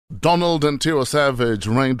Donald and Tio Savage,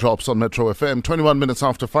 Raindrops on Metro FM, 21 minutes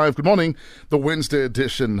after 5. Good morning, the Wednesday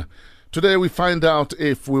edition. Today we find out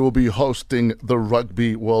if we will be hosting the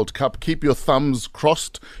Rugby World Cup. Keep your thumbs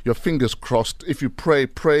crossed, your fingers crossed. If you pray,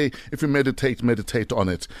 pray. If you meditate, meditate on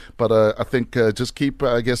it. But I think just keep,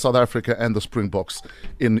 South Africa and the Springboks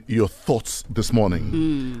in your thoughts this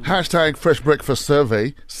morning. Hashtag Fresh Breakfast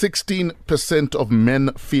Survey. 16% of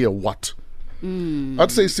men fear what?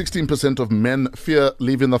 I'd say 16% of men fear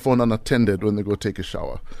leaving the phone unattended when they go take a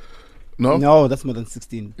shower. No? No, that's more than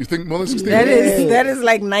 16. You think more than 16? That is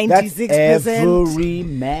like 96%. Every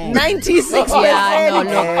man. 96%. Yeah,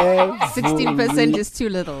 no. 16% is too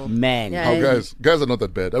little. Man. Yeah. Oh, guys are not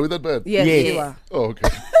that bad. Are we that bad? Yes, Yes. you are. Oh, okay.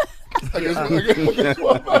 I guess we're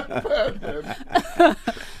not bad, man.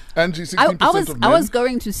 Angie, 16% of men. I was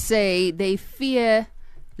going to say they fear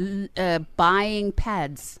buying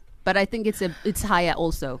pads, but I think it's higher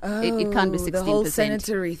also. It can't be 16%. The whole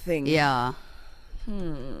sanitary thing. Yeah.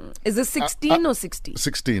 Is it 16 or 60?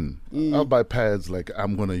 16. I'll buy pads like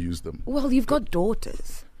I'm going to use them. Well, you've got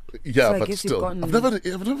daughters. Yeah, So I but guess you've still. gotten- I've never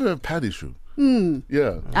had a pad issue.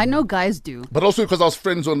 Yeah. I know guys do. But also because I was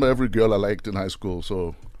friends with every girl I liked in high school,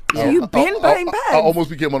 so... So you've been buying pads? I almost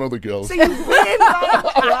became one of the girls. So you've been buying pads?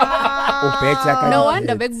 No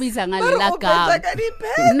wonder bekbiza ngalela But gama. I need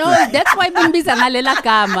pads. No, that's why bekbiza ngalela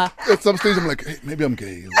gama. At some stage I'm like, hey, maybe I'm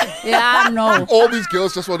gay. Yeah, no. All these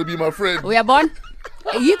girls just want to be my friend. Uyabona?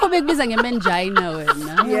 Yikho bekbiza ngemenjayina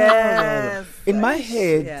wena. Yes. In my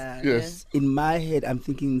head, Yeah. Yes. in my head, I'm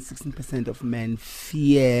thinking 16% of men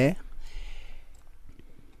fear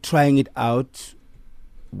trying it out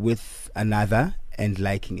with another and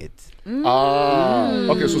liking it.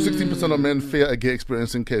 Okay, so 16% of men fear a gay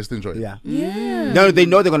experience in case they enjoy it. Yeah. Yeah. No, they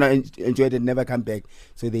know they're going to enjoy it and never come back.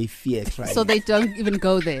 So they fear trying So it. they don't even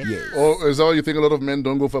go there. Yes. Or is that why you think a lot of men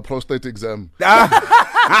don't go for a prostate exam? You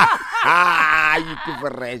give a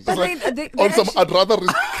rest. But I'd rather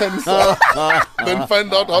risk cancer than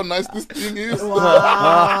find out how nice this thing is.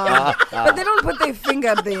 Wow. But they don't put their finger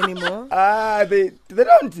up there anymore. They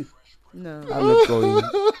don't. No. I'm not going.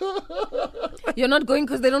 You're not going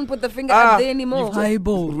because they don't put the finger up there anymore.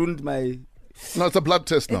 Ruined my... No, it's a blood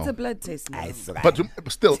test now. It's a blood test now. But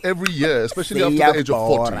still, every year, especially after the age of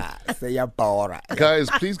 40, guys,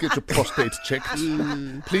 please get your prostate checked.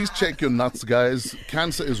 Please check your nuts, guys.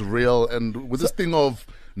 Cancer is real. And with this thing of,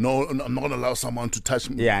 no, I'm not going to allow someone to touch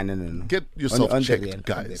me. Yeah, no. Get yourself On the checked, real,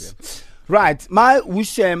 guys. Right. My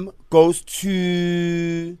Shem goes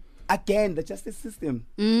to, again, the justice system.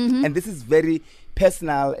 And this is very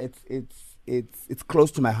personal. It's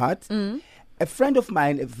close to my heart. A friend of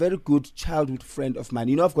mine, a very good childhood friend of mine.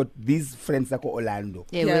 You know, I've got these friends like Orlando.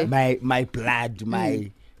 Yeah. My blood,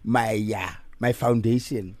 my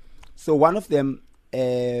foundation. So one of them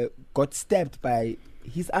got stabbed by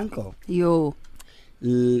his uncle. Yo.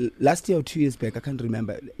 Last year or 2 years back, I can't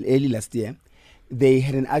remember. Early last year, they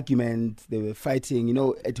had an argument. They were fighting, you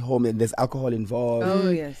know, at home, and there's alcohol involved.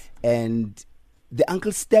 Oh, yes. And the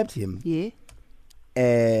uncle stabbed him. Yeah.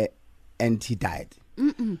 And he died.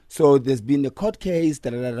 So there's been a court case.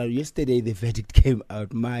 Yesterday, the verdict came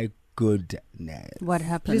out. My goodness. What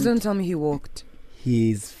happened? Please don't tell me he walked.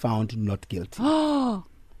 He's found not guilty.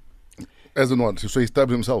 As in what? So he stabbed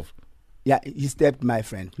himself? Yeah, he stabbed my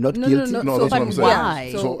friend. Not No, guilty. no. No, So- that's what I'm but saying.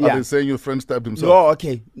 why? So Yeah. are they saying your friend stabbed himself? No,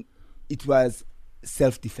 okay. It was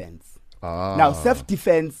self-defense. Now,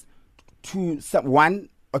 self-defense to someone.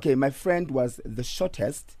 Okay, my friend was the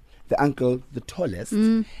shortest, the uncle the tallest,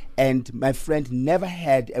 and my friend never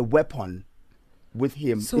had a weapon with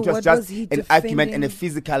him. So it was what just was he an argument and a defending?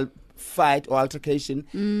 physical fight or altercation.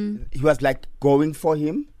 He was like going for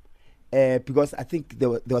him. Because I think there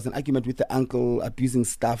was an argument with the uncle abusing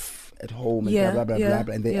stuff at home and Yeah, blah, blah, blah, yeah, blah,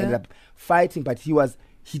 blah, and they yeah. ended up fighting, but he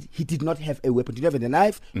did not have a weapon. He didn't have a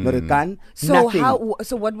knife, not a gun, So nothing.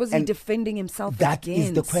 So what was he And defending himself That against?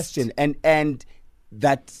 is the question. And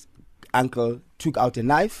that uncle took out a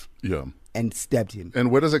knife Yeah. and stabbed him.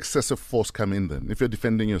 And where does excessive force come in then? If you're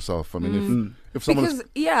defending yourself, I mean, if someone Because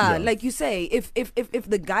like you say, if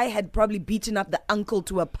the guy had probably beaten up the uncle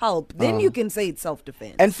to a pulp, then you can say it's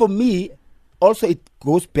self-defense. And for me, also it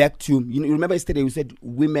goes back to, you remember yesterday we said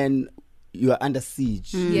women, you are under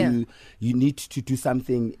siege. Yeah. You need to do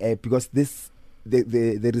something because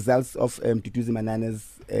the results of Tutuzi Manana's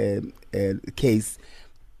case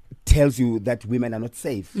tells you that women are not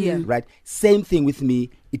safe. Yeah. Right? Same thing with me.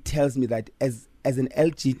 It tells me that as an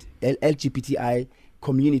LGBTI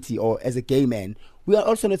community or as a gay man, we are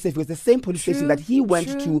also not safe because the same police station that he went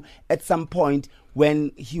to at some point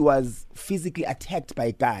when he was physically attacked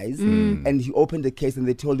by guys and he opened the case and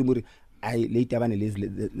they told him, I later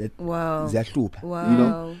Wow.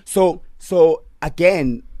 wow. So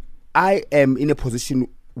again, I am in a position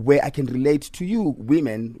where I can relate to you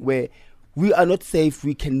women, where we are not safe,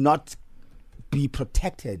 we cannot be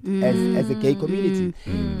protected as a gay community.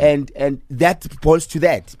 And that boils to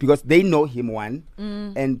that, because they know him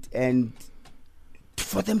and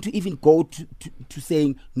for them to even go to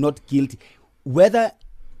saying not guilty, whether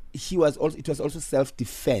it was also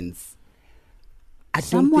self-defense.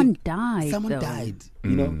 Someone died. You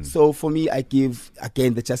know. So for me, I give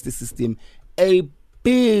again the justice system a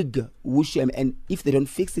big whooshem, and if they don't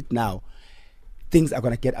fix it now, things are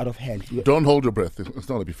going to get out of hand. Don't hold your breath. It's not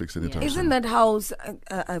going to be fixed anytime soon. Isn't that how,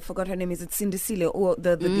 I forgot her name, is it Sindisile, or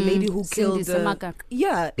the lady who killed...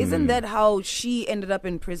 Yeah, isn't that how she ended up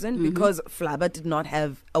in prison? Because FLAVA did not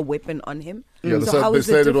have a weapon on him? Yeah, so how they is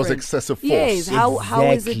said it was different? excessive force. Yes, how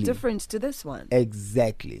is it Exactly. different to this one?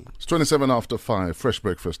 Exactly. It's 27 after 5, fresh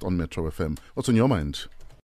breakfast on Metro FM. What's on your mind?